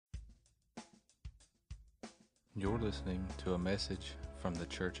You're listening to a message from the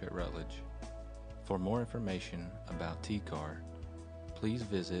Church at Rutledge. For more information about TCAR, please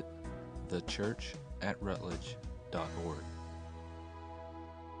visit thechurchatrutledge.org.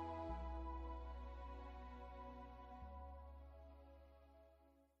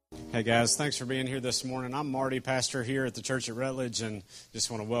 Hey guys, thanks for being here this morning. I'm Marty, pastor here at the Church at Rutledge, and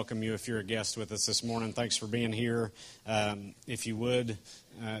just want to welcome you if you're a guest with us this morning. Thanks for being here. If you would,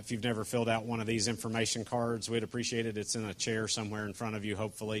 if you've never filled out one of these information cards, we'd appreciate it. It's in a chair somewhere in front of you,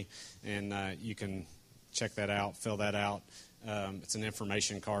 hopefully, and you can check that out, fill that out. It's an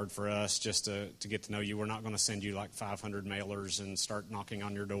information card for us just to get to know you. We're not going to send you like 500 mailers and start knocking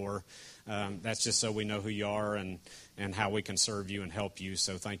on your door. That's just so we know who you are and how we can serve you and help you.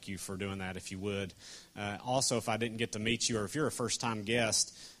 So thank you for doing that if you would. Also, if I didn't get to meet you or if you're a first-time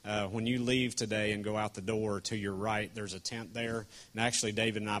guest, when you leave today and go out the door to your right, there's a tent there. And actually,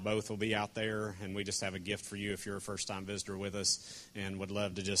 David and I both will be out there, and we just have a gift for you if you're a first-time visitor with us and would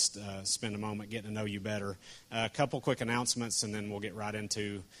love to just spend a moment getting to know you better. A couple quick announcements, and then we'll get right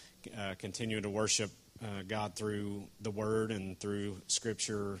into continuing to worship God through the Word and through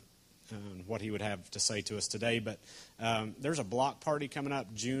Scripture, what He would have to say to us today. But there's a block party coming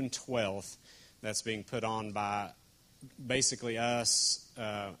up June 12th that's being put on by basically us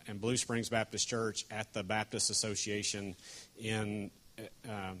and Blue Springs Baptist Church at the Baptist Association down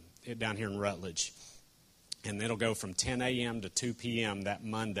here in Rutledge. And it'll go from 10 a.m. to 2 p.m. that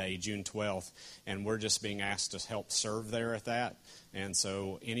Monday, June 12th. And we're just being asked to help serve there at that. And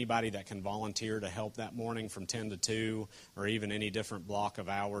so anybody that can volunteer to help that morning from 10 to 2, or even any different block of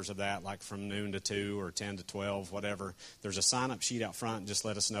hours of that, like from noon to 2 or 10 to 12, whatever, there's a sign-up sheet out front. Just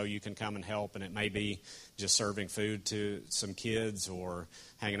let us know you can come and help. And it may be just serving food to some kids or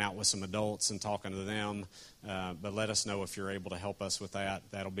hanging out with some adults and talking to them. But let us know if you're able to help us with that.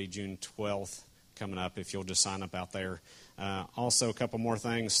 That'll be June 12th. Coming up if you'll just sign up out there. Also, a couple more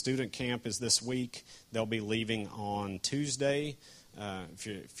things. Student camp is this week. They'll be leaving on Tuesday.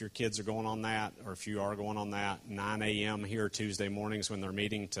 If your kids are going on that, or if you are going on that, 9 a.m. here Tuesday mornings when they're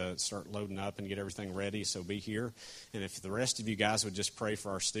meeting to start loading up and get everything ready, so be here. And if the rest of you guys would just pray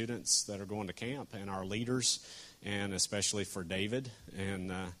for our students that are going to camp and our leaders, and especially for David,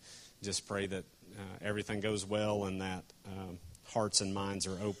 and just pray that everything goes well and that hearts and minds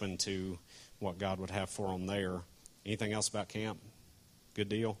are open to what God would have for them there. Anything else about camp? Good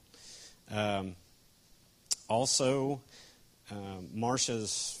deal. Also,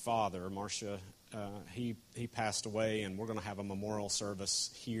 Marcia's father, he passed away, and we're going to have a memorial service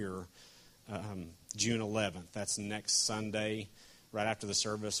here June 11th. That's next Sunday. Right after the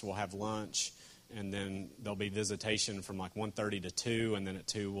service, we'll have lunch, and then there'll be visitation from like 1:30 to 2, and then at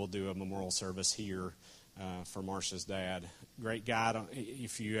 2 we'll do a memorial service here for Marcia's dad. Great guy.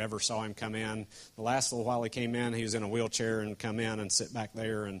 If you ever saw him come in, the last little while he came in, he was in a wheelchair and come in and sit back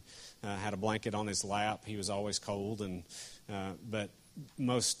there and had a blanket on his lap. He was always cold, but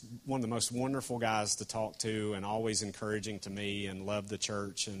one of the most wonderful guys to talk to, and always encouraging to me, and loved the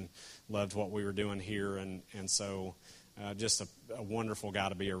church and loved what we were doing here, and so just a wonderful guy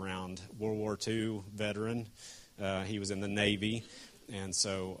to be around. World War II veteran. He was in the Navy. And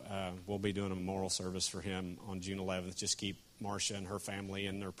so we'll be doing a memorial service for him on June 11th. Just keep Marcia and her family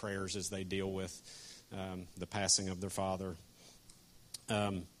in their prayers as they deal with the passing of their father.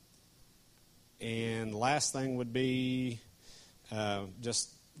 And the last thing would be just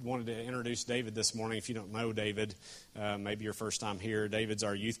wanted to introduce David this morning. If you don't know David, maybe your first time here, David's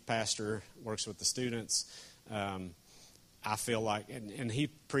our youth pastor, works with the students. I feel like, and he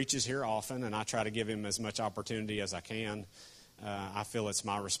preaches here often, and I try to give him as much opportunity as I can. I feel it's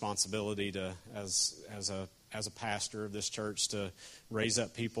my responsibility to, as a pastor of this church, to raise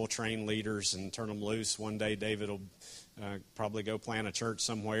up people, train leaders, and turn them loose. One day, David will probably go plant a church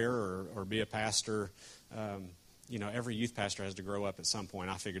somewhere or be a pastor. Every youth pastor has to grow up at some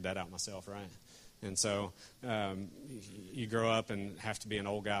point. I figured that out myself, right? And so you grow up and have to be an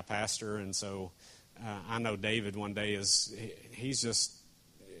old guy pastor. And so I know David one day he's just,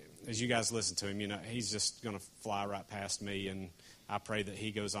 as you guys listen to him, he's just going to fly right past me, and I pray that he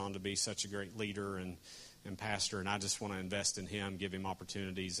goes on to be such a great leader and pastor, and I just want to invest in him, give him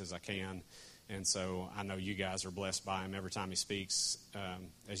opportunities as I can, and so I know you guys are blessed by him every time he speaks,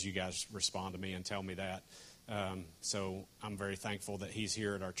 as you guys respond to me and tell me that. So I'm very thankful that he's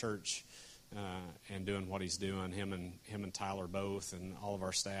here at our church and doing what he's doing, him and Tyler both, and all of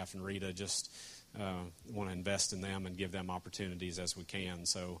our staff, and Rita just want to invest in them and give them opportunities as we can.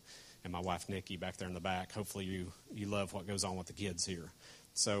 So, and my wife Nikki back there in the back. Hopefully you love what goes on with the kids here.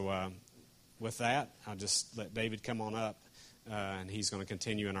 So with that, I'll just let David come on up. and he's going to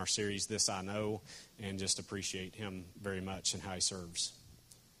continue in our series, This I Know, and just appreciate him very much and how he serves.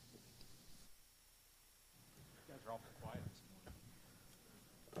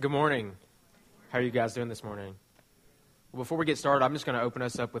 Good morning. How are you guys doing this morning? Well, before we get started, I'm just going to open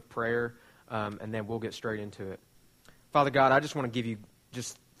us up with prayer, and then we'll get straight into it. Father God, I just want to give you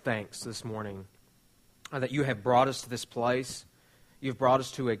just thanks this morning that you have brought us to this place. You've brought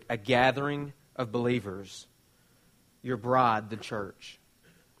us to a gathering of believers, your bride, the church.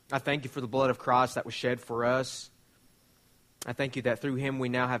 I thank you for the blood of Christ that was shed for us. I thank you that through him we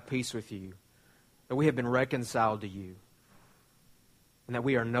now have peace with you, that we have been reconciled to you, and that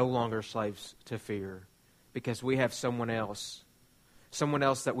we are no longer slaves to fear because we have someone else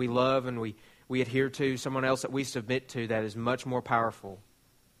that we love and we adhere to, someone else that we submit to that is much more powerful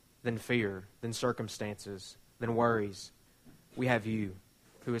than fear, than circumstances, than worries. We have you,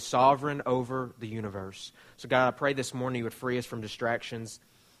 who is sovereign over the universe. So God, I pray this morning you would free us from distractions.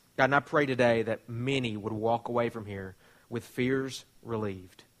 God, and I pray today that many would walk away from here with fears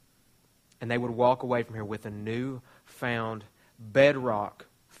relieved. And they would walk away from here with a new-found bedrock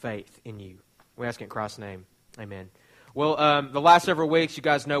faith in you. We ask it in Christ's name. Amen. Well, the last several weeks, you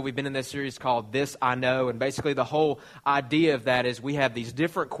guys know we've been in this series called This I Know, and basically the whole idea of that is we have these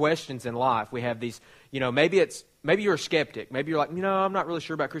different questions in life. We have these, maybe you're a skeptic. Maybe you're like, I'm not really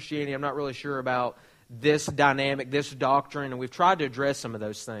sure about Christianity. I'm not really sure about this dynamic, this doctrine, and we've tried to address some of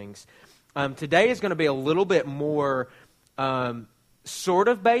those things. Today is going to be a little bit more sort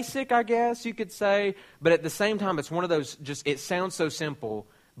of basic, I guess you could say, but at the same time, it's one of those, it sounds so simple,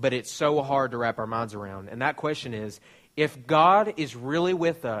 but it's so hard to wrap our minds around. And that question is, if God is really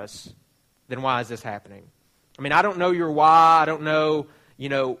with us, then why is this happening? I mean, I don't know your why. I don't know,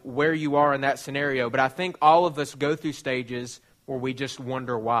 where you are in that scenario. But I think all of us go through stages where we just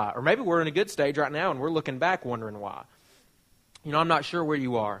wonder why. Or maybe we're in a good stage right now and we're looking back wondering why. I'm not sure where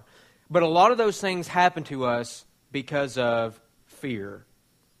you are. But a lot of those things happen to us because of fear.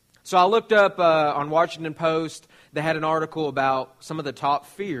 So I looked up on Washington Post. They had an article about some of the top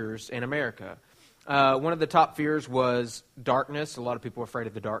fears in America. One of the top fears was darkness. A lot of people are afraid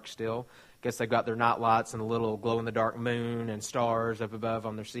of the dark still. I guess they've got their night lights and a little glow-in-the-dark moon and stars up above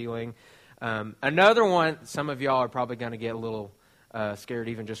on their ceiling. Another one, some of y'all are probably going to get a little scared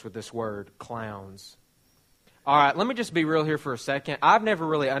even just with this word, clowns. All right, let me just be real here for a second. I've never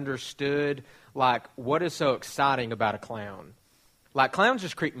really understood, what is so exciting about a clown. Clowns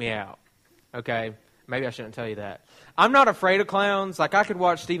just creep me out, okay? Maybe I shouldn't tell you that. I'm not afraid of clowns. I could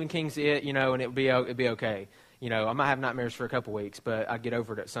watch Stephen King's It, and it'd be okay. I might have nightmares for a couple weeks, but I'd get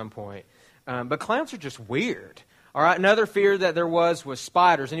over it at some point. But clowns are just weird. All right, another fear that there was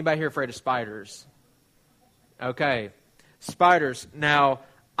spiders. Anybody here afraid of spiders? Okay, spiders. Now,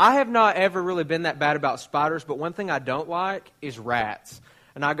 I have not ever really been that bad about spiders, but one thing I don't like is rats.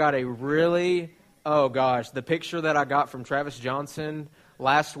 And I got the picture that I got from Travis Johnson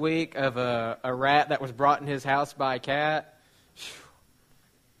last week of a rat that was brought in his house by a cat.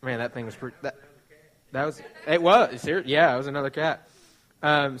 Man, that thing was pretty... It was another cat.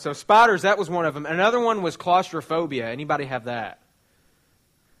 So spiders, that was one of them. Another one was claustrophobia. Anybody have that?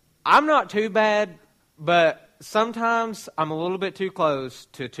 I'm not too bad, but sometimes I'm a little bit too close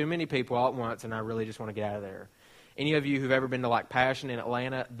to too many people all at once, and I really just want to get out of there. Any of you who've ever been to Passion in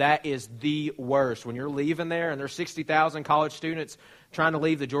Atlanta, that is the worst. When you're leaving there and there's 60,000 college students trying to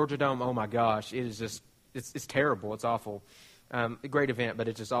leave the Georgia Dome, oh my gosh, it is just, it's terrible. It's awful. A great event, but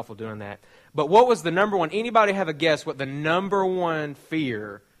it's just awful doing that. But what was the number one? Anybody have a guess what the number one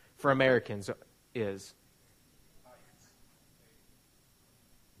fear for Americans is?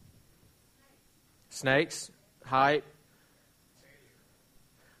 Snakes? Height?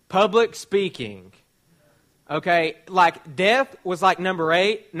 Public speaking. Okay, death was number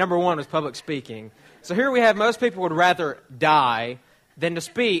 8. Number 1 was public speaking. So here we have most people would rather die than to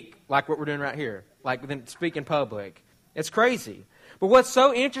speak like what we're doing right here, than to speak in public. It's crazy. But what's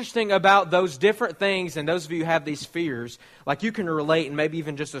so interesting about those different things, and those of you who have these fears, you can relate in maybe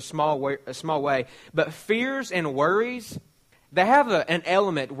even just a small way, but fears and worries, they have an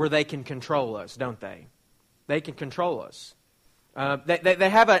element where they can control us, don't they? They can control us. They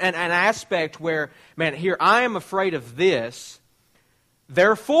have an aspect where, here, I am afraid of this,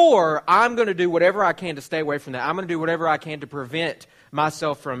 therefore, I'm going to do whatever I can to stay away from that. I'm going to do whatever I can to prevent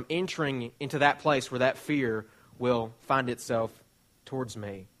myself from entering into that place where that fear will find itself towards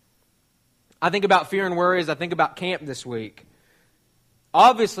me. I think about fear and worries. I think about camp this week.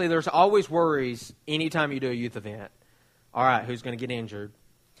 Obviously, there's always worries anytime you do a youth event. All right, who's going to get injured?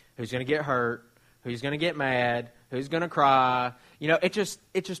 Who's going to get hurt? Who's going to get mad? Who's going to cry? It's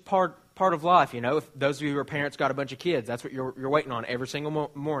just part part of life, you know. If those of you who are parents got a bunch of kids, that's what you're waiting on every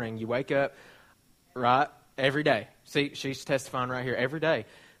single morning. You wake up, right, every day. See, she's testifying right here every day.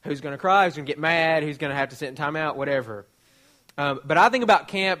 Who's going to cry? Who's going to get mad? Who's going to have to sit in timeout? Whatever. But I think about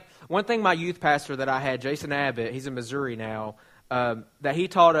camp. One thing my youth pastor that I had, Jason Abbott, he's in Missouri now, that he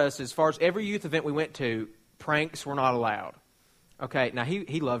taught us as far as every youth event we went to, pranks were not allowed. Okay, now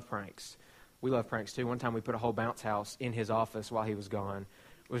he loved pranks. We love pranks too. One time we put a whole bounce house in his office while he was gone.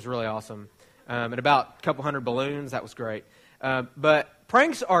 It was really awesome. And about a couple hundred balloons. That was great. But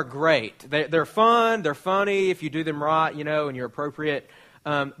pranks are great. They're fun. They're funny if you do them right, you know, and you're appropriate.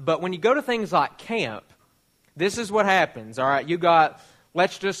 But when you go to things like camp, this is what happens. All right, you got,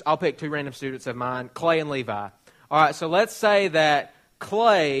 I'll pick two random students of mine, Clay and Levi. All right, so let's say that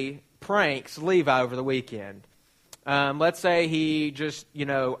Clay pranks Levi over the weekend. Let's say he just, you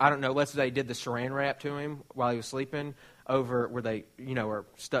know, I don't know, let's say he did the saran wrap to him while he was sleeping over where they, you know, are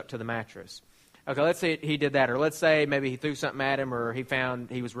stuck to the mattress. Okay, let's say he did that. Or let's say maybe he threw something at him, or he found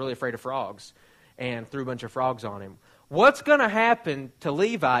he was really afraid of frogs and threw a bunch of frogs on him. What's going to happen to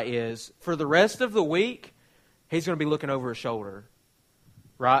Levi is, for the rest of the week, he's going to be looking over his shoulder,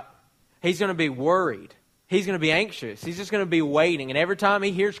 right? He's going to be worried. He's going to be anxious. He's just going to be waiting. And every time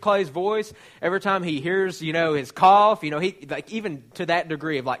he hears Clay's voice, every time he hears, you know, his cough, you know, he, like, even to that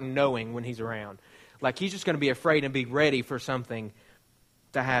degree of like knowing when he's around, like he's just going to be afraid and be ready for something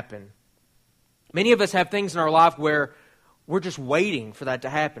to happen. Many of us have things in our life where we're just waiting for that to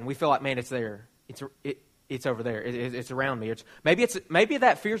happen. We feel like, man, it's there. It's over there. It's around me. Maybe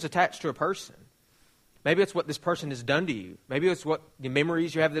that fear is attached to a person. Maybe it's what this person has done to you. Maybe it's what the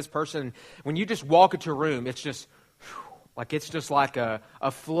memories you have of this person. When you just walk into a room, it's just like a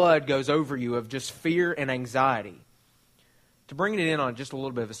flood goes over you of just fear and anxiety. To bring it in on just a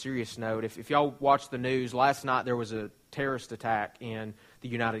little bit of a serious note, if y'all watched the news, last night there was a terrorist attack in the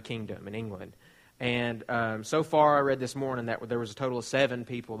United Kingdom, in England. And so far, I read this morning that there was a total of 7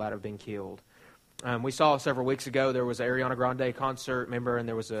 people that have been killed. We saw several weeks ago there was an Ariana Grande concert, remember, and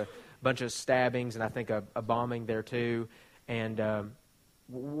there was a bunch of stabbings and I think a bombing there too. And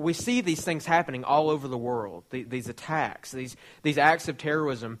we see these things happening all over the world, these attacks, these acts of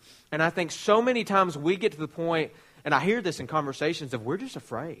terrorism. And I think so many times we get to the point, and I hear this in conversations, of we're just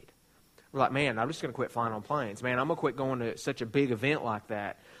afraid. We're like, man, I'm just going to quit flying on planes. Man, I'm going to quit going to such a big event like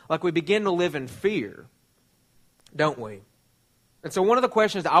that. Like we begin to live in fear, don't we? And so one of the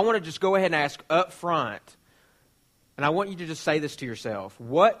questions that I want to just go ahead and ask up front, and I want you to just say this to yourself.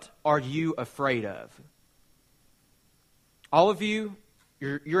 What are you afraid of? All of you,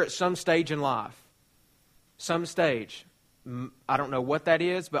 you're at some stage in life. Some stage. I don't know what that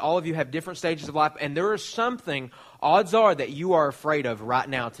is, but all of you have different stages of life. And there is something, odds are, that you are afraid of right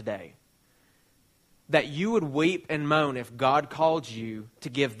now today. That you would weep and moan if God called you to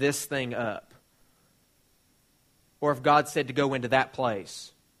give this thing up. Or if God said to go into that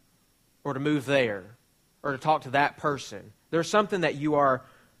place. Or to move there. Or to talk to that person. There's something that you are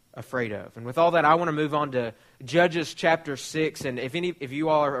afraid of. And with all that, I want to move on to Judges chapter 6. And if you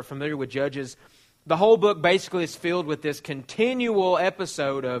all are familiar with Judges, the whole book basically is filled with this continual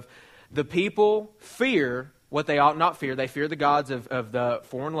episode of the people fear what they ought not fear. They fear the gods of the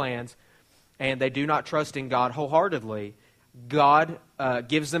foreign lands, and they do not trust in God wholeheartedly. God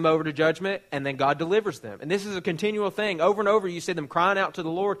gives them over to judgment, and then God delivers them. And this is a continual thing. Over and over, you see them crying out to the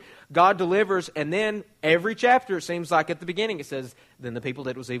Lord. God delivers, and then every chapter, it seems like at the beginning, it says, then the people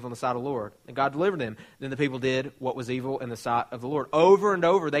did what was evil in the sight of the Lord. And God delivered them. Then the people did what was evil in the sight of the Lord. Over and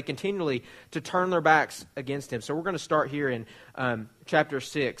over, they continually to turn their backs against Him. So we're going to start here in chapter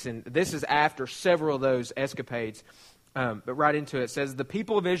 6, and this is after several of those escapades. But right into it, says, the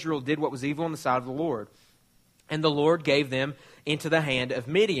people of Israel did what was evil in the sight of the Lord. And the Lord gave them into the hand of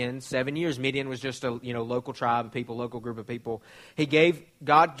Midian 7 years. Midian was just a local tribe of people, local group of people.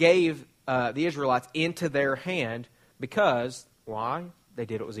 God gave the Israelites into their hand because, why? They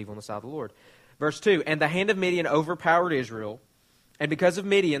did what was evil in the sight of the Lord. Verse 2, and the hand of Midian overpowered Israel. And because of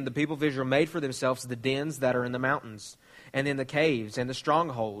Midian, the people of Israel made for themselves the dens that are in the mountains, and in the caves, and the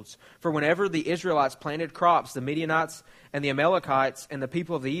strongholds. For whenever the Israelites planted crops, the Midianites and the Amalekites and the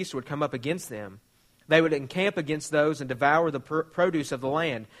people of the east would come up against them. They would encamp against those and devour the produce of the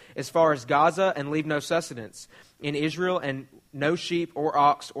land, as far as Gaza, and leave no sustenance in Israel, and no sheep or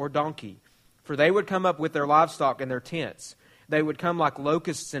ox or donkey. For they would come up with their livestock and their tents. They would come like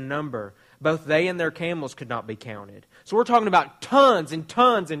locusts in number. Both they and their camels could not be counted. So we're talking about tons and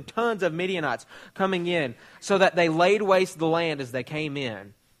tons and tons of Midianites coming in, so that they laid waste the land as they came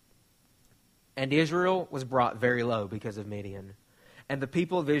in. And Israel was brought very low because of Midian. And the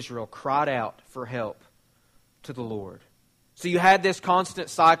people of Israel cried out for help to the Lord. So you had this constant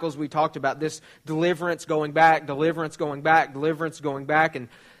cycles we talked about, this deliverance going back, deliverance going back, deliverance going back. And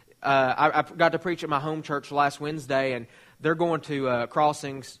I got to preach at my home church last Wednesday, and they're going to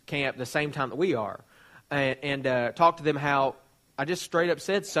Crossings Camp the same time that we are. And talk to them how I just straight up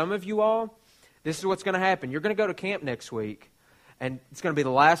said, some of you all, this is what's going to happen. You're going to go to camp next week, and it's going to be the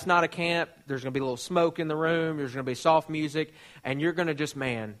last night of camp. There's going to be a little smoke in the room. There's going to be soft music, and you're going to just,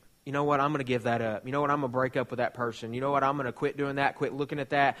 you know what, I'm going to give that up. You know what, I'm going to break up with that person. You know what, I'm going to quit doing that, quit looking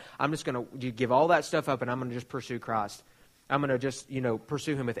at that. I'm just going to give all that stuff up, and I'm going to just pursue Christ. I'm going to just,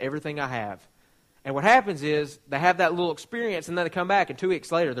 pursue Him with everything I have. And what happens is they have that little experience, and then they come back, and 2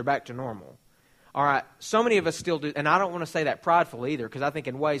 weeks later, they're back to normal. All right, so many of us still do, and I don't want to say that prideful either, because I think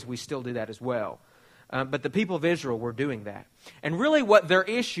in ways we still do that as well. But the people of Israel were doing that. And really what their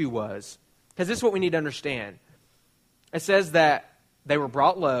issue was, because this is what we need to understand. It says that they were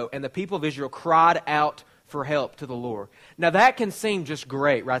brought low, and the people of Israel cried out for help to the Lord. Now that can seem just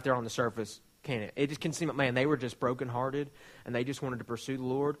great right there on the surface, can't it? It just can seem like, man, they were just brokenhearted, and they just wanted to pursue the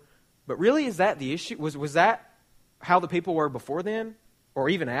Lord. But really, is that the issue? Was that how the people were before then, or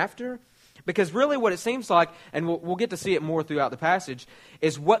even after? Because really what it seems like, and we'll get to see it more throughout the passage,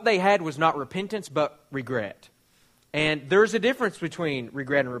 is what they had was not repentance, but regret. And there's a difference between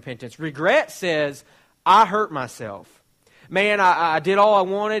regret and repentance. Regret says, I hurt myself. Man, I did all I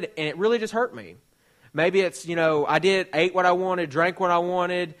wanted, and it really just hurt me. Maybe it's, I ate what I wanted, drank what I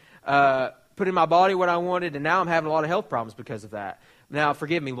wanted, put in my body what I wanted, and now I'm having a lot of health problems because of that. Now,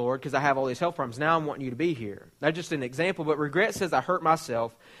 forgive me, Lord, because I have all these health problems. Now I'm wanting you to be here. That's just an example, but regret says, I hurt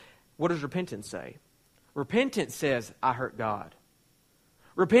myself. What does repentance say? Repentance says, I hurt God.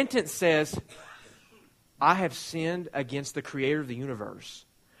 Repentance says, I have sinned against the Creator of the universe.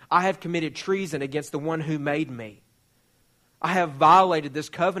 I have committed treason against the one who made me. I have violated this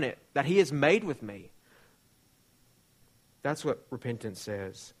covenant that He has made with me. That's what repentance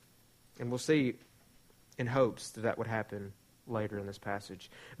says. And we'll see in hopes that would happen later in this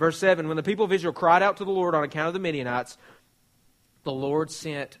passage. Verse 7, when the people of Israel cried out to the Lord on account of the Midianites, the Lord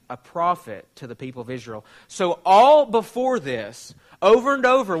sent a prophet to the people of Israel. So all before this, over and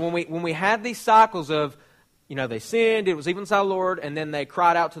over, when we had these cycles of, they sinned, it was even the Lord, and then they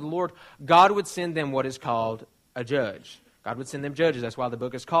cried out to the Lord, God would send them what is called a judge. God would send them judges. That's why the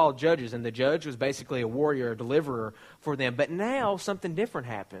book is called Judges. And the judge was basically a warrior, a deliverer for them. But now something different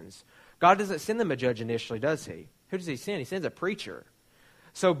happens. God doesn't send them a judge initially, does He? Who does He send? He sends a preacher.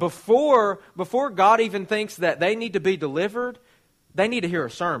 So before God even thinks that they need to be delivered, they need to hear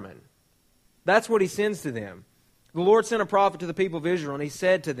a sermon. That's what He sends to them. The Lord sent a prophet to the people of Israel, and He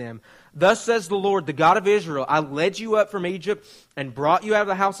said to them, Thus says the Lord, the God of Israel, I led you up from Egypt and brought you out of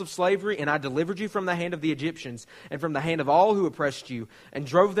the house of slavery, and I delivered you from the hand of the Egyptians and from the hand of all who oppressed you, and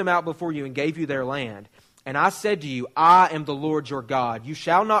drove them out before you and gave you their land. And I said to you, I am the Lord your God. You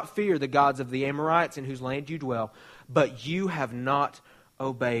shall not fear the gods of the Amorites in whose land you dwell, but you have not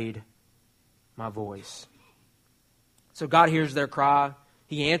obeyed my voice. So God hears their cry.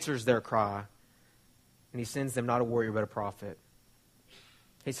 He answers their cry. And He sends them not a warrior, but a prophet.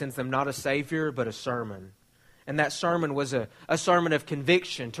 He sends them not a savior, but a sermon. And that sermon was a sermon of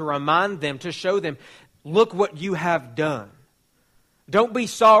conviction to remind them, to show them, look what you have done. Don't be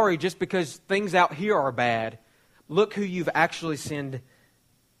sorry just because things out here are bad. Look who you've actually sinned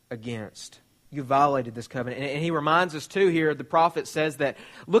against. You violated this covenant. And He reminds us too here, the prophet says that,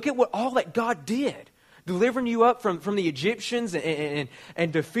 look at all that God did. Delivering you up from the Egyptians and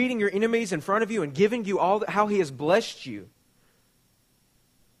defeating your enemies in front of you and giving you all how He has blessed you.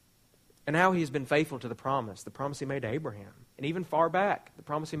 And how He has been faithful to the promise He made to Abraham. And even far back, the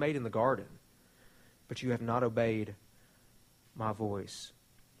promise He made in the garden. But you have not obeyed my voice.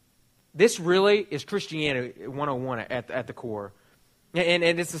 This really is Christianity 101 at the core. And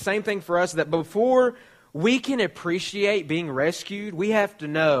it's the same thing for us, that before we can appreciate being rescued, we have to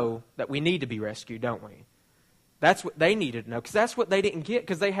know that we need to be rescued, don't we? That's what they needed to know, because that's what they didn't get,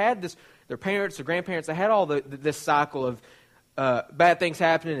 because they had this, their parents, their grandparents, they had all this cycle of bad things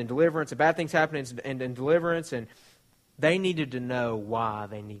happening and deliverance, and bad things happening and deliverance, and they needed to know why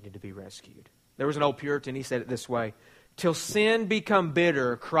they needed to be rescued. There was an old Puritan, he said it this way, till sin become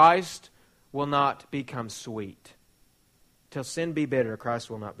bitter, Christ will not become sweet. Till sin be bitter, Christ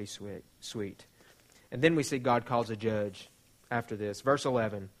will not be sweet. And then we see God calls a judge after this. Verse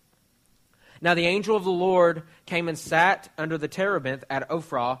 11. Now the angel of the Lord came and sat under the terebinth at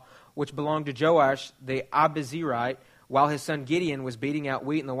Ophrah, which belonged to Joash the Abizerite, while his son Gideon was beating out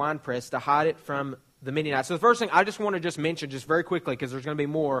wheat in the winepress to hide it from the Midianites. So the first thing I just want to mention very quickly, because there's going to be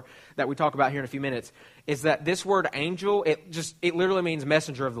more that we talk about here in a few minutes, is that this word angel, it literally means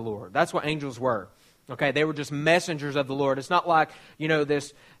messenger of the Lord. That's what angels were. Okay, they were just messengers of the Lord. It's not like,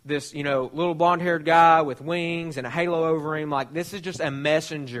 this little blonde-haired guy with wings and a halo over him. Like, this is just a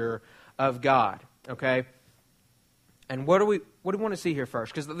messenger of God. Okay? And what do we want to see here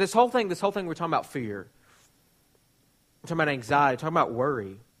first? Because this whole thing we're talking about fear. We're talking about anxiety, we're talking about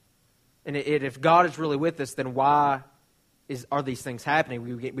worry. And if God is really with us, then why are these things happening?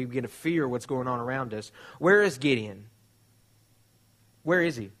 We begin to fear what's going on around us. Where is Gideon? Where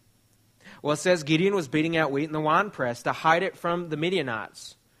is he? Well, it says Gideon was beating out wheat in the winepress to hide it from the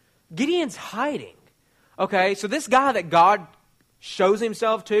Midianites. Gideon's hiding. Okay, so this guy that God shows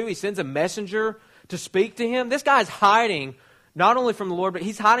himself to, he sends a messenger to speak to him. This guy's hiding not only from the Lord, but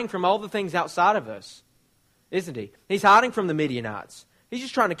he's hiding from all the things outside of us, isn't he? He's hiding from the Midianites. He's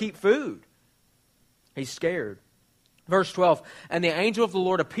just trying to keep food. He's scared. Verse 12, and the angel of the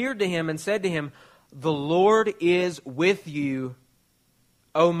Lord appeared to him and said to him, the Lord is with you,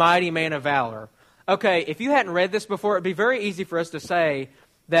 O mighty man of valor. Okay, if you hadn't read this before, it'd be very easy for us to say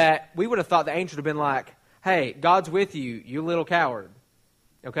that we would have thought the angel would have been like, hey, God's with you, you little coward.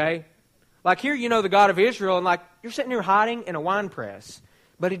 Okay? Like here, the God of Israel, and like, you're sitting here hiding in a winepress.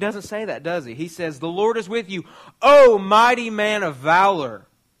 But he doesn't say that, does he? He says, the Lord is with you, O mighty man of valor.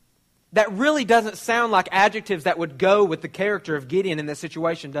 That really doesn't sound like adjectives that would go with the character of Gideon in this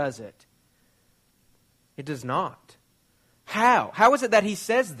situation, does it? It does not. How? How is it that he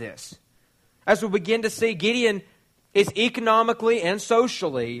says this? As we begin to see, Gideon is economically and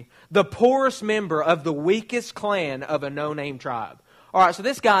socially the poorest member of the weakest clan of a no-name tribe. All right, so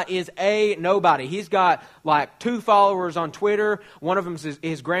this guy is a nobody. He's got like 2 followers on Twitter. One of them is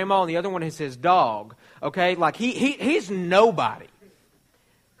his grandma, and the other one is his dog. Okay, like he's nobody.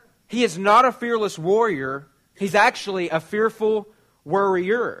 He is not a fearless warrior. He's actually a fearful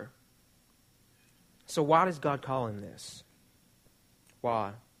worrier. So why does God call him this?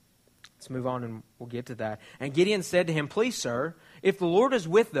 Why? Let's move on and we'll get to that. And Gideon said to him, please, sir, if the Lord is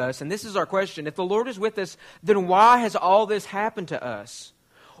with us, and this is our question, if the Lord is with us, then why has all this happened to us?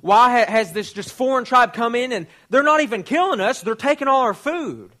 Why has this just foreign tribe come in and they're not even killing us, they're taking all our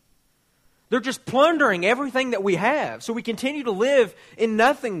food. They're just plundering everything that we have, so we continue to live in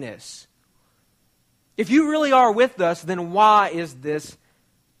nothingness. If you really are with us, then why is this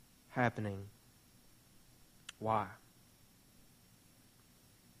happening? Why?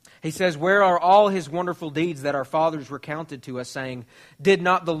 He says, where are all his wonderful deeds that our fathers recounted to us, saying, did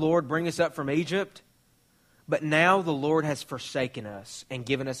not the Lord bring us up from Egypt? But now the Lord has forsaken us and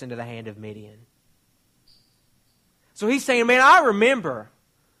given us into the hand of Midian. So he's saying, man, I remember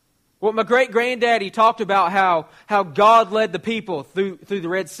what my great-granddaddy talked about how God led the people through the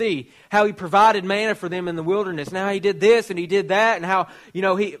Red Sea, how he provided manna for them in the wilderness. Now he did this and he did that, and how,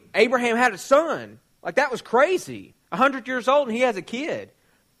 Abraham had a son. Like, that was crazy. 100 years old and he has a kid.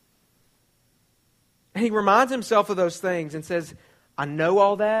 And he reminds himself of those things and says, I know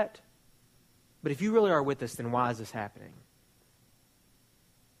all that, but if you really are with us, then why is this happening?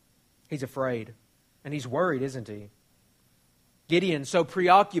 He's afraid. And he's worried, isn't he? Gideon, so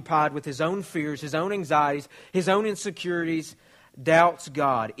preoccupied with his own fears, his own anxieties, his own insecurities, doubts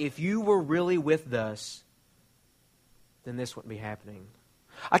God. If you were really with us, then this wouldn't be happening.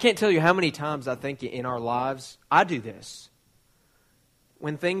 I can't tell you how many times I think in our lives, I do this.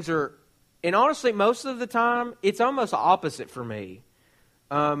 When things are, and honestly, most of the time, it's almost opposite for me.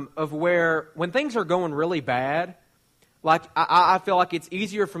 Of where, when things are going really bad, like I feel like it's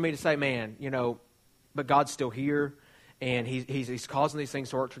easier for me to say, man, but God's still here, and He's causing these things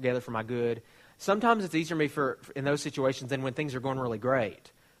to work together for my good. Sometimes it's easier for me in those situations than when things are going really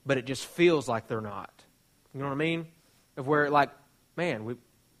great, but it just feels like they're not. You know what I mean? Of where, like, man,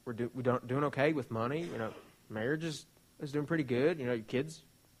 we're doing okay with money. Marriage is doing pretty good. Your kids,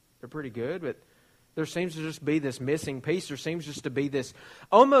 they're pretty good, but there seems to just be this missing piece. There seems just to be this,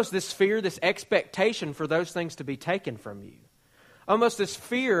 almost this fear, this expectation for those things to be taken from you. Almost this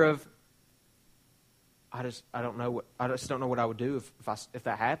fear of, I just don't know what I would do if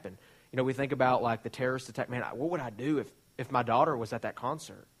that happened. We think about like the terrorist attack. Man, what would I do if my daughter was at that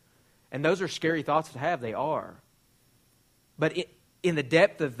concert? And those are scary thoughts to have. They are. But in the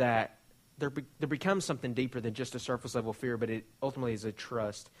depth of that, there becomes something deeper than just a surface level fear, but it ultimately is a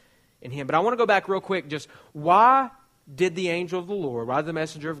trust in Him. But I want to go back real quick. Just why did the angel of the Lord, why did the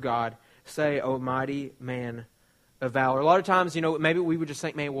messenger of God say, "O mighty man of valor"? A lot of times, maybe we would just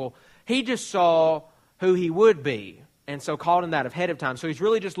think, man, well, he just saw who he would be, and so called him that ahead of time. So he's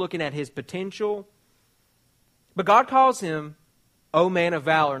really just looking at his potential. But God calls him, "O man of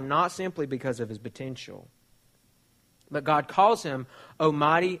valor," not simply because of his potential. But God calls him, "O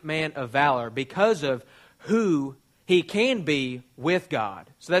mighty man of valor," because of who he can be with God.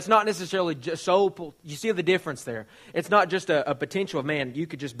 So that's not necessarily just so, you see the difference there. It's not just a potential of, man, you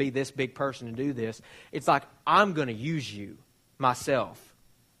could just be this big person and do this. It's like, I'm going to use you myself.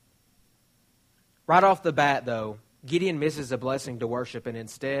 Right off the bat, though, Gideon misses a blessing to worship, and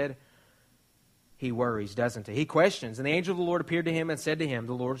instead, he worries, doesn't he? He questions, and the angel of the Lord appeared to him and said to him,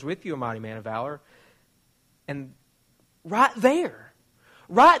 "The Lord's with you, a mighty man of valor." And right there,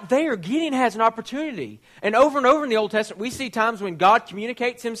 Gideon has an opportunity. And over in the Old Testament, we see times when God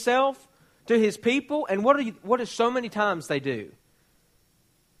communicates himself to his people, and what is so many times they do?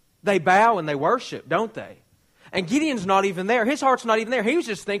 They bow and they worship, don't they? And Gideon's not even there. His heart's not even there. He was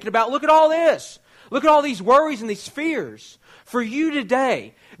just thinking about, look at all this. Look at all these worries and these fears. For you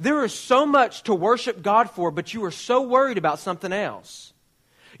today, there is so much to worship God for, but you are so worried about something else.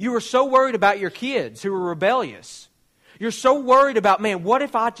 You are so worried about your kids who are rebellious. You're so worried about, man, what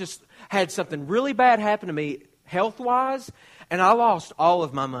if I just had something really bad happen to me health-wise and I lost all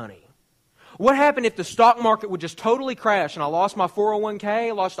of my money? What happened if the stock market would just totally crash and I lost my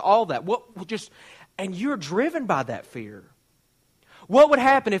 401k, lost all that? And you're driven by that fear. What would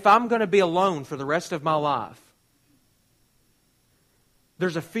happen if I'm going to be alone for the rest of my life?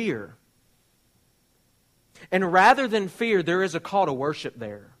 There's a fear. And rather than fear, there is a call to worship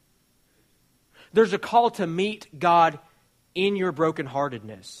there. There's a call to meet God in your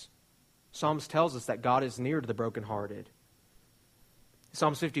brokenheartedness. Psalms tells us that God is near to the brokenhearted.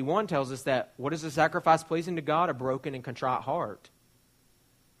 Psalms 51 tells us that what is a sacrifice pleasing to God? A broken and contrite heart.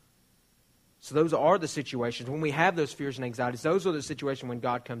 So those are the situations. When we have those fears and anxieties, those are the situations when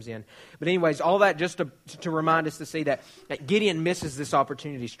God comes in. But anyways, all that just to remind us to see that Gideon misses this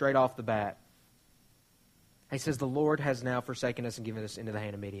opportunity straight off the bat. He says, the Lord has now forsaken us and given us into the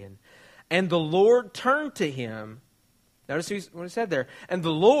hand of Midian. And the Lord turned to him. Notice what he said there. And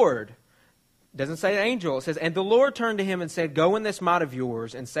the Lord, doesn't say an angel, it says, and the Lord turned to him and said, go in this might of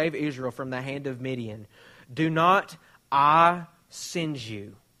yours and save Israel from the hand of Midian. Do not I send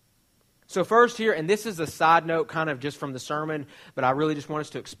you? So first here, and this is a side note kind of just from the sermon, but I really just want us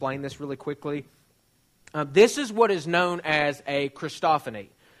to explain this really quickly. This is what is known as a Christophany.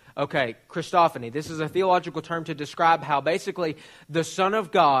 Okay, Christophany. This is a theological term to describe how basically the Son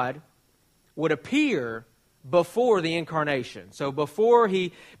of God would appear before the incarnation. So before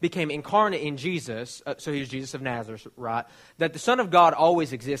he became incarnate in Jesus, so he was Jesus of Nazareth, right? That the Son of God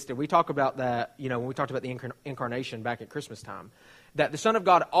always existed. We talk about that, when we talked about the incarnation back at Christmas time. That the Son of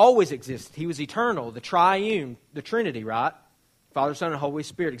God always existed. He was eternal, the triune, the Trinity, right? Father, Son, and Holy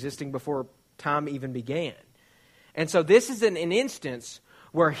Spirit existing before time even began. And so this is an instance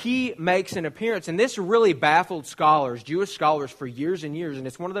where he makes an appearance. And this really baffled scholars, Jewish scholars, for years and years. And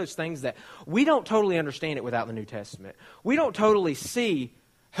it's one of those things that we don't totally understand it without the New Testament. We don't totally see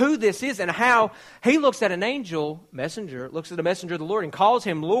who this is and how he looks at an angel, messenger, looks at a messenger of the Lord and calls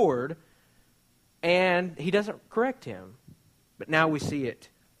him Lord, and he doesn't correct him. But now we see it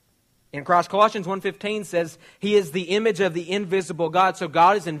in Christ. Colossians 1:15 says, he is the image of the invisible God. So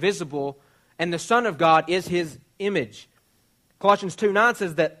God is invisible, and the Son of God is his image. Colossians 2:9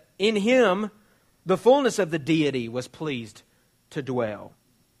 says that in him the fullness of the deity was pleased to dwell.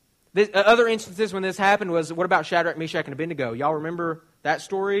 Other instances when this happened was, what about Shadrach, Meshach, and Abednego? Y'all remember that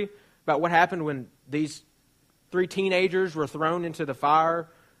story about what happened when these 3 teenagers were thrown into the fire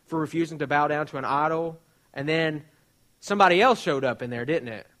for refusing to bow down to an idol? And then somebody else showed up in there, didn't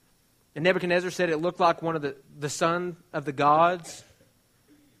it? And Nebuchadnezzar said it looked like one of the son of the gods.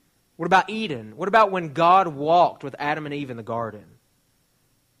 What about Eden? What about when God walked with Adam and Eve in the garden?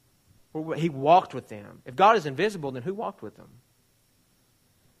 He walked with them. If God is invisible, then who walked with them?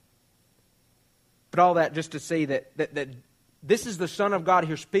 But all that just to see that this is the Son of God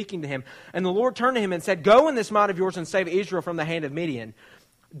here speaking to him. And the Lord turned to him and said, go in this might of yours and save Israel from the hand of Midian.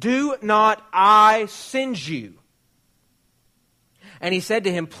 Do not I send you? And he said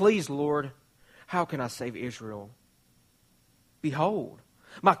to him, please, Lord, how can I save Israel? Behold,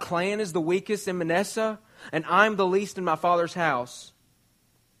 my clan is the weakest in Manasseh, and I'm the least in my father's house.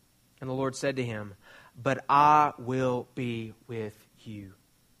 And the Lord said to him, but I will be with you,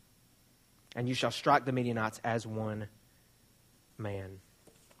 and you shall strike the Midianites as one man.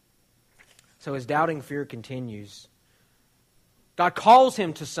 So his doubting fear continues. God calls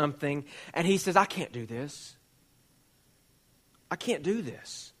him to something, and he says, I can't do this. I can't do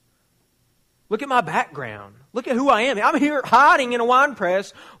this. Look at my background. Look at who I am. I'm here hiding in a wine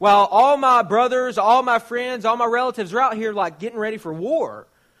press while all my brothers, all my friends, all my relatives are out here like getting ready for war.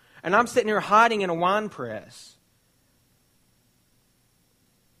 And I'm sitting here hiding in a wine press.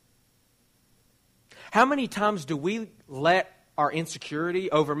 How many times do we let our insecurity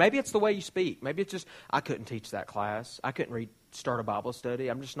over, maybe it's the way you speak. Maybe it's just, I couldn't teach that class. I couldn't start a Bible study.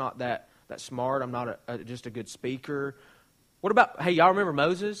 I'm just not that smart. I'm not just a good speaker. What about, hey, y'all remember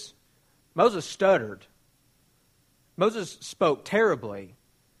Moses? Moses stuttered. Moses spoke terribly.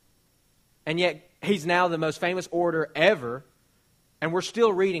 And yet, he's now the most famous orator ever, and we're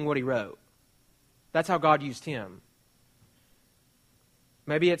still reading what he wrote. That's how God used him.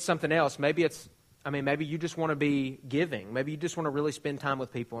 Maybe it's something else. Maybe you just want to be giving. Maybe you just want to really spend time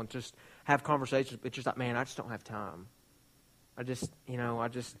with people and just have conversations. It's just like, man, I just don't have time. Or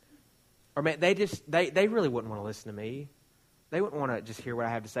man, they really wouldn't want to listen to me. They wouldn't want to just hear what I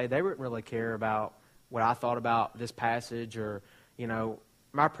have to say. They wouldn't really care about what I thought about this passage, or,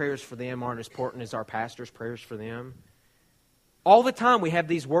 my prayers for them aren't as important as our pastor's prayers for them. All the time we have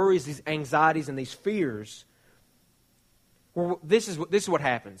these worries, these anxieties, and these fears. Well, this is what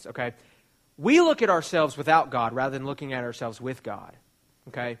happens, okay? We look at ourselves without God rather than looking at ourselves with God,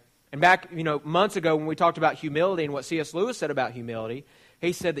 okay? And back, months ago when we talked about humility and what C.S. Lewis said about humility,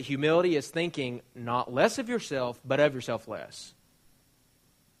 he said that humility is thinking not less of yourself, but of yourself less.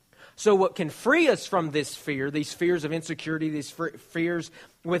 So what can free us from this fear, these fears of insecurity, these fears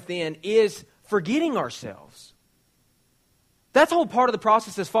within, is forgetting ourselves. That's a whole part of the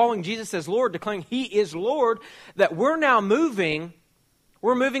process is following Jesus as Lord, declaring He is Lord, that we're now moving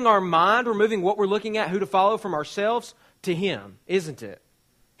our mind, we're moving what we're looking at, who to follow, from ourselves to Him, isn't it?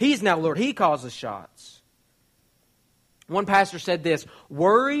 He's now Lord. He calls the shots. One pastor said this,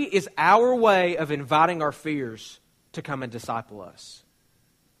 worry is our way of inviting our fears to come and disciple us.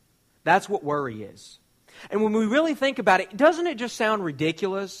 That's what worry is. And when we really think about it, doesn't it just sound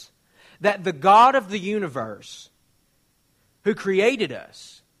ridiculous that the God of the universe, who created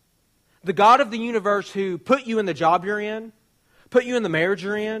us, the God of the universe who put you in the job you're in, put you in the marriage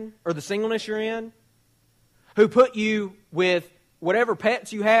you're in, or the singleness you're in, who put you with whatever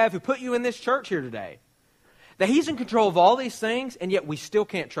pets you have, who put you in this church here today, that He's in control of all these things, and yet we still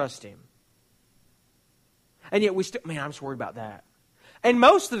can't trust Him. And yet I'm just worried about that. And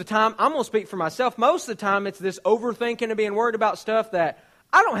most of the time, I'm going to speak for myself, most of the time it's this overthinking and being worried about stuff that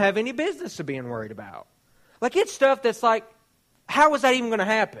I don't have any business of being worried about. Like, it's stuff that's like, how is that even going to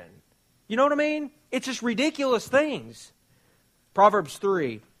happen? You know what I mean? It's just ridiculous things. Proverbs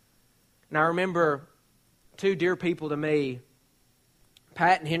 3. And I remember two dear people to me,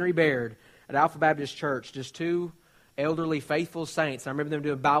 Pat and Henry Baird at Alpha Baptist Church, just two elderly, faithful saints. I remember them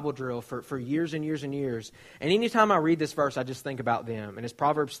doing Bible drill for years and years and years. And anytime I read this verse, I just think about them. And it's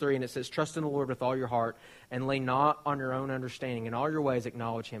Proverbs 3, and it says, trust in the Lord with all your heart, and lean not on your own understanding. In all your ways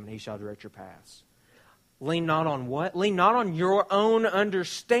acknowledge Him, and He shall direct your paths. Lean not on what? Lean not on your own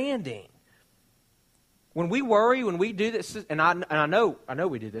understanding. When we worry, when we do this, and I know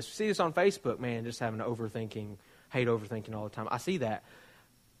we do this. We see this on Facebook, man, just having hate overthinking all the time. I see that.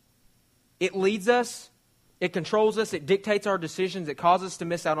 It leads us. It controls us. It dictates our decisions. It causes us to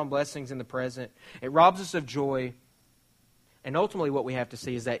miss out on blessings in the present. It robs us of joy. And ultimately what we have to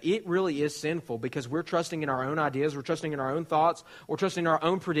see is that it really is sinful because we're trusting in our own ideas. We're trusting in our own thoughts. We're trusting in our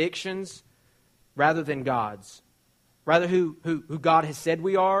own predictions rather than God's. Rather who God has said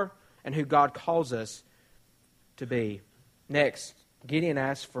we are and who God calls us to be. Next, Gideon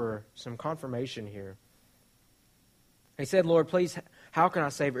asked for some confirmation here. He said, Lord, please, how can I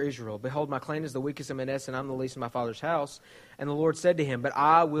save Israel? Behold, my clan is the weakest in Manasseh, and I'm the least in my father's house. And the Lord said to him, but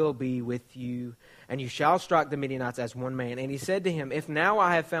I will be with you, and you shall strike the Midianites as one man. And he said to him, if now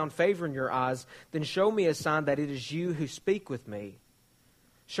I have found favor in your eyes, then show me a sign that it is you who speak with me.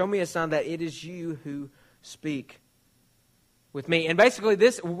 Show me a sign that it is you who speak with me. And basically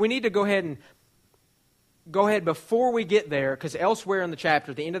we need to go ahead before we get there, because elsewhere in the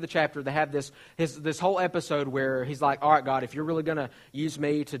chapter, at the end of the chapter, they have this whole episode where he's like, all right, God, if you're really going to use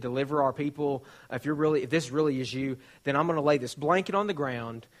me to deliver our people, if this really is you, then I'm going to lay this blanket on the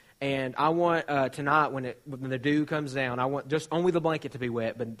ground, and I want tonight when the dew comes down, I want just only the blanket to be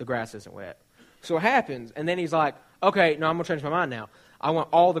wet, but the grass isn't wet. So it happens, and then he's like, okay, no, I'm going to change my mind now. I want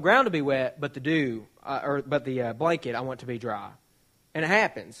all the ground to be wet, but the blanket I want to be dry. And it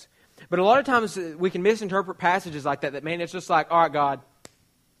happens. But a lot of times we can misinterpret passages like that, man, it's just like, all right, God,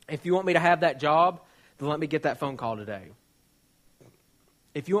 if you want me to have that job, then let me get that phone call today.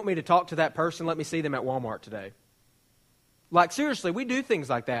 If you want me to talk to that person, let me see them at Walmart today. Like, seriously, we do things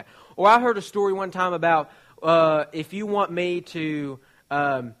like that. Or I heard a story one time about if you want me to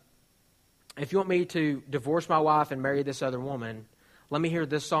divorce my wife and marry this other woman, let me hear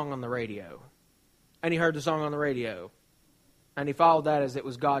this song on the radio. And he heard the song on the radio. And he followed that as it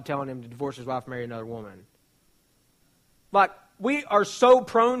was God telling him to divorce his wife and marry another woman. Like, We are so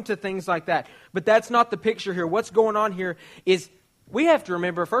prone to things like that. But that's not the picture here. What's going on here is we have to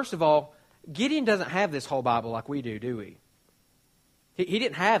remember, first of all, Gideon doesn't have this whole Bible like we do we? He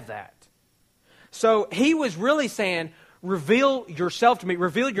didn't have that. So he was really saying, reveal yourself to me,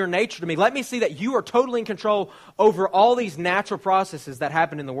 reveal your nature to me. Let me see that you are totally in control over all these natural processes that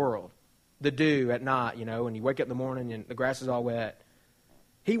happen in the world. The dew at night, and you wake up in the morning and the grass is all wet.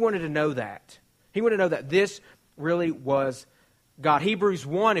 He wanted to know that. He wanted to know that this really was God. Hebrews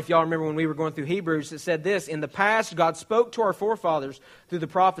 1, if y'all remember when we were going through Hebrews, it said this: in the past, God spoke to our forefathers through the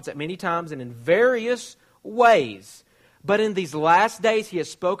prophets at many times and in various ways. But in these last days, He has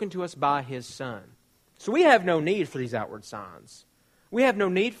spoken to us by His Son. So we have no need for these outward signs. We have no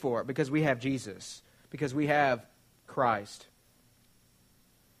need for it because we have Jesus, because we have Christ.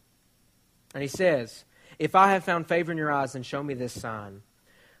 And He says, if I have found favor in your eyes, then show me this sign.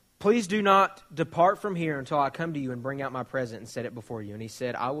 Please do not depart from here until I come to you and bring out my present and set it before you. And He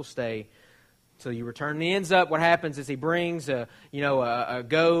said, I will stay till you return. And He ends up, what happens is He brings a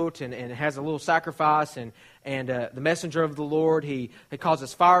goat and has a little sacrifice, and the messenger of the Lord, he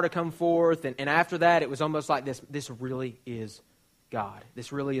causes fire to come forth. And after that, it was almost like this really is God.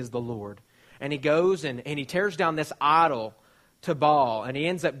 This really is the Lord. And He goes and He tears down this idol to Baal. And he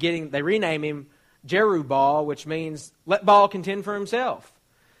ends up they rename him Jerubbaal, which means let Baal contend for himself.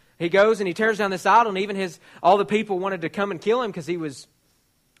 He goes and he tears down this idol, and even all the people wanted to come and kill him because he was,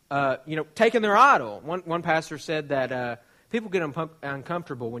 taking their idol. One pastor said that people get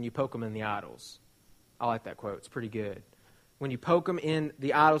uncomfortable when you poke them in the idols. I like that quote. It's pretty good. When you poke them in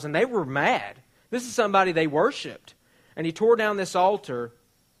the idols, and they were mad. This is somebody they worshipped. And he tore down this altar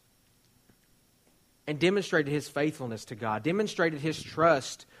and demonstrated his faithfulness to God, demonstrated his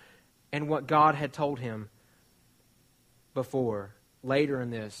trust in what God had told him before. Later in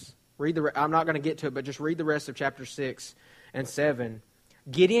this, I'm not going to get to it, but just read the rest of chapter 6 and 7.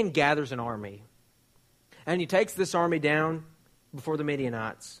 Gideon gathers an army, and he takes this army down before the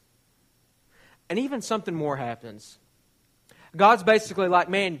Midianites. And even something more happens. God's basically like,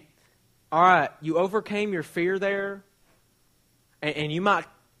 man, all right, you overcame your fear there, and you might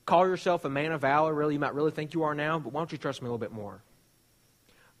call yourself a man of valor, really, you might really think you are now, but why don't you trust me a little bit more?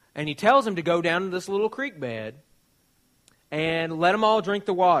 And He tells him to go down to this little creek bed and let them all drink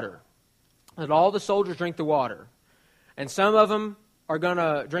the water. Let all the soldiers drink the water. And some of them are going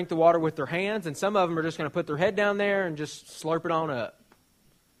to drink the water with their hands, and some of them are just going to put their head down there and just slurp it on up.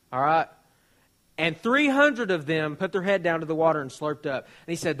 All right? And 300 of them put their head down to the water and slurped up.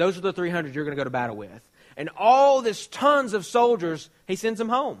 And He said, those are the 300 you're going to go to battle with. And all this tons of soldiers, He sends them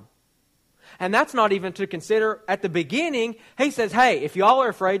home. And that's not even to consider, at the beginning, He says, hey, if y'all are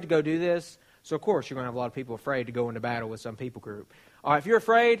afraid to go do this, so of course you're going to have a lot of people afraid to go into battle with some people group. All right, if you're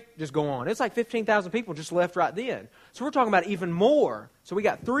afraid, just go on. It's like 15,000 people just left right then. So we're talking about even more. So we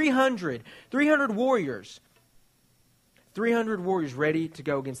got 300 warriors. 300 warriors ready to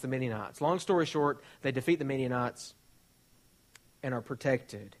go against the Midianites. Long story short, they defeat the Midianites and are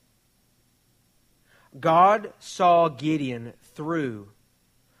protected. God saw Gideon through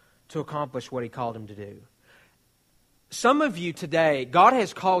to accomplish what He called him to do. Some of you today, God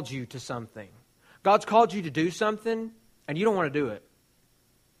has called you to something. God's called you to do something, and you don't want to do it.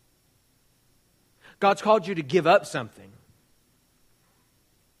 God's called you to give up something. And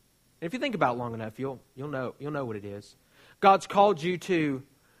if you think about it long enough, you'll know what it is. God's called you to,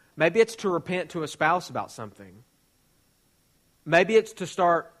 maybe it's to repent to a spouse about something. Maybe it's to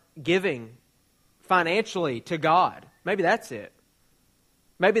start giving financially to God. Maybe that's it.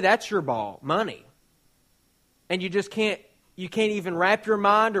 Maybe that's your ball, money. And you can't even wrap your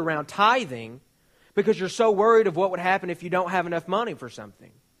mind around tithing because you're so worried of what would happen if you don't have enough money for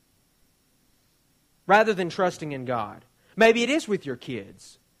something. Rather than trusting in God. Maybe it is with your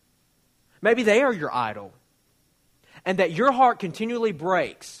kids. Maybe they are your idol. And that your heart continually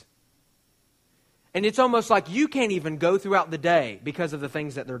breaks. And it's almost like you can't even go throughout the day because of the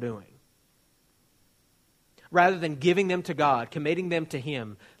things that they're doing. Rather than giving them to God, committing them to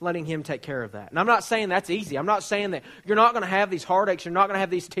Him, letting Him take care of that. And I'm not saying that's easy. I'm not saying that you're not going to have these heartaches, you're not going to have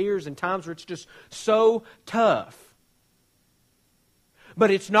these tears and times where it's just so tough.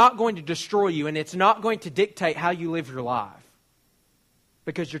 But it's not going to destroy you, and it's not going to dictate how you live your life.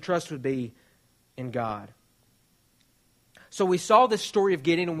 Because your trust would be in God. So we saw this story of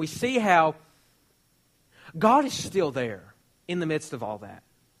Gideon, and we see how God is still there in the midst of all that.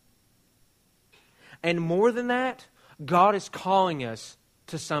 And more than that, God is calling us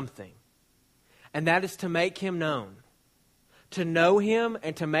to something. And that is to make Him known. To know Him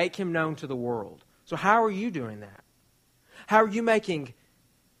and to make Him known to the world. So how are you doing that? How are you making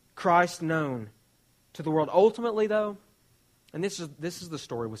Christ known to the world? Ultimately, though, And this is the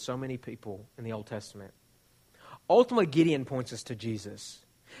story with so many people in the Old Testament. Ultimately, Gideon points us to Jesus.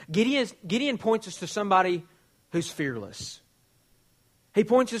 Gideon points us to somebody who's fearless. He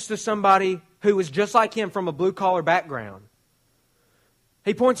points us to somebody who is just like him from a blue-collar background.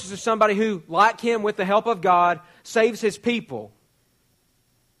 He points us to somebody who, like him, with the help of God, saves his people.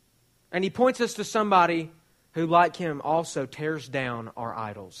 And he points us to somebody who, like him, also tears down our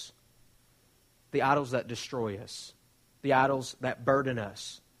idols. The idols that destroy us. The idols that burden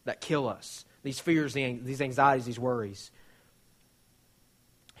us, that kill us. These fears, these anxieties, these worries.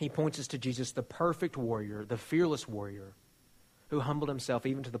 He points us to Jesus, the perfect warrior, the fearless warrior, who humbled himself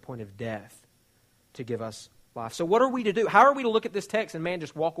even to the point of death to give us life. So what are we to do? How are we to look at this text and, man,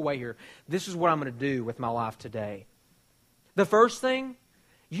 just walk away here? This is what I'm going to do with my life today. The first thing,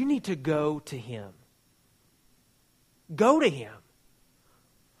 you need to go to Him. Go to Him.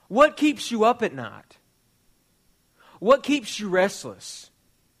 What keeps you up at night? What keeps you restless?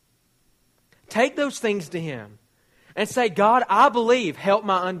 Take those things to Him and say, God, I believe, help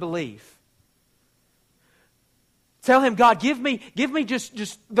my unbelief. Tell Him, God, give me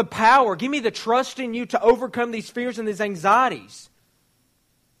just the power, give me the trust in You to overcome these fears and these anxieties.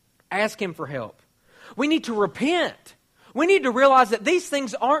 Ask Him for help. We need to repent. We need to realize that these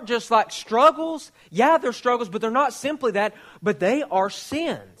things aren't just like struggles. Yeah, they're struggles, but they're not simply that, but they are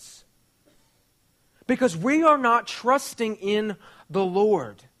sins. Because we are not trusting in the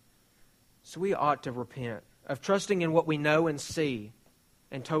Lord. So we ought to repent of trusting in what we know and see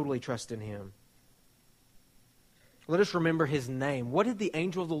and totally trust in Him. Let us remember His name. What did the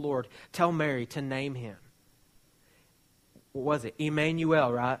angel of the Lord tell Mary to name Him? What was it?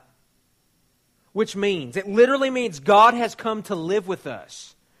 Emmanuel, right? Which means, it literally means God has come to live with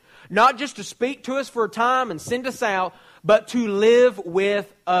us. Not just to speak to us for a time and send us out, but to live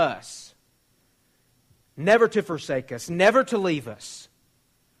with us. Never to forsake us, never to leave us.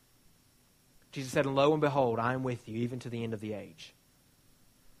 Jesus said, and lo and behold, I am with you even to the end of the age.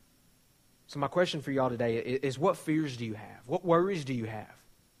 So my question for you all today is, what fears do you have? What worries do you have?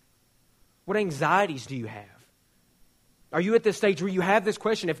 What anxieties do you have? Are you at this stage where you have this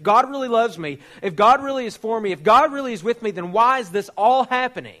question, if God really loves me, if God really is for me, if God really is with me, then why is this all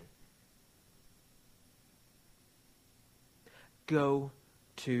happening? Go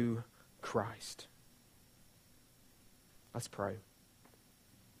to Christ. Let's pray.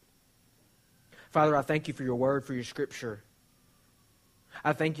 Father, I thank You for Your word, for Your scripture.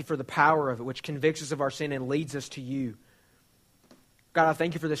 I thank You for the power of it, which convicts us of our sin and leads us to You. God, I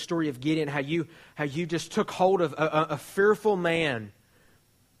thank You for the story of Gideon, how you just took hold of a fearful man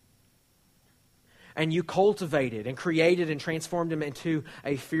and You cultivated and created and transformed him into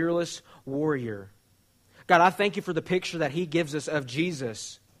a fearless warrior. God, I thank You for the picture that He gives us of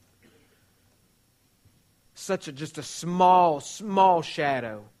Jesus. Just a small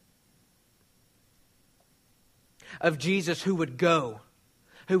shadow of Jesus who would go,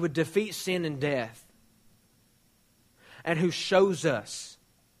 who would defeat sin and death, and who shows us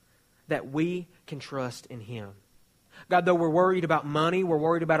that we can trust in Him. God, though we're worried about money, we're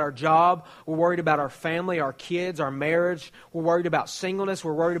worried about our job, we're worried about our family, our kids, our marriage, we're worried about singleness,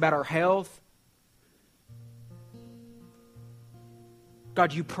 we're worried about our health.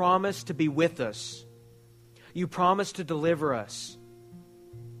 God, You promise to be with us. You promise to deliver us.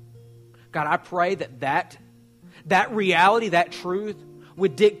 God, I pray that reality, that truth,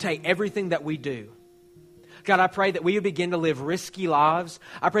 would dictate everything that we do. God, I pray that we would begin to live risky lives.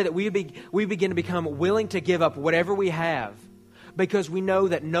 I pray that we begin to become willing to give up whatever we have, because we know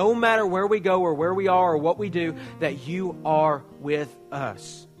that no matter where we go or where we are or what we do, that You are with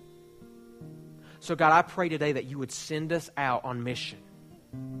us. So God, I pray today that You would send us out on mission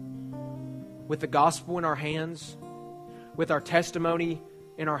with the gospel in our hands, with our testimony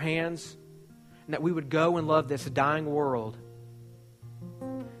in our hands, and that we would go and love this dying world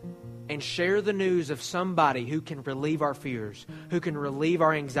and share the news of somebody who can relieve our fears, who can relieve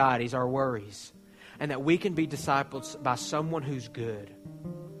our anxieties, our worries, and that we can be disciples by someone who's good,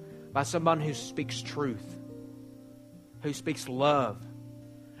 by someone who speaks truth, who speaks love,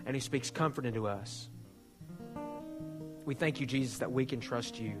 and who speaks comfort into us. We thank You, Jesus, that we can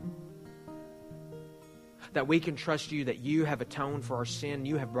trust You. That we can trust You, that You have atoned for our sin.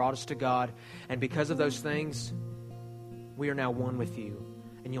 You have brought us to God. And because of those things, we are now one with You.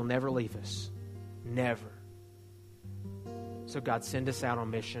 And You'll never leave us. Never. So God, send us out on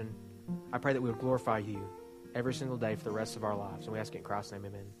mission. I pray that we would glorify You every single day for the rest of our lives. And we ask it in Christ's name,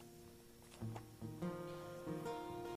 amen.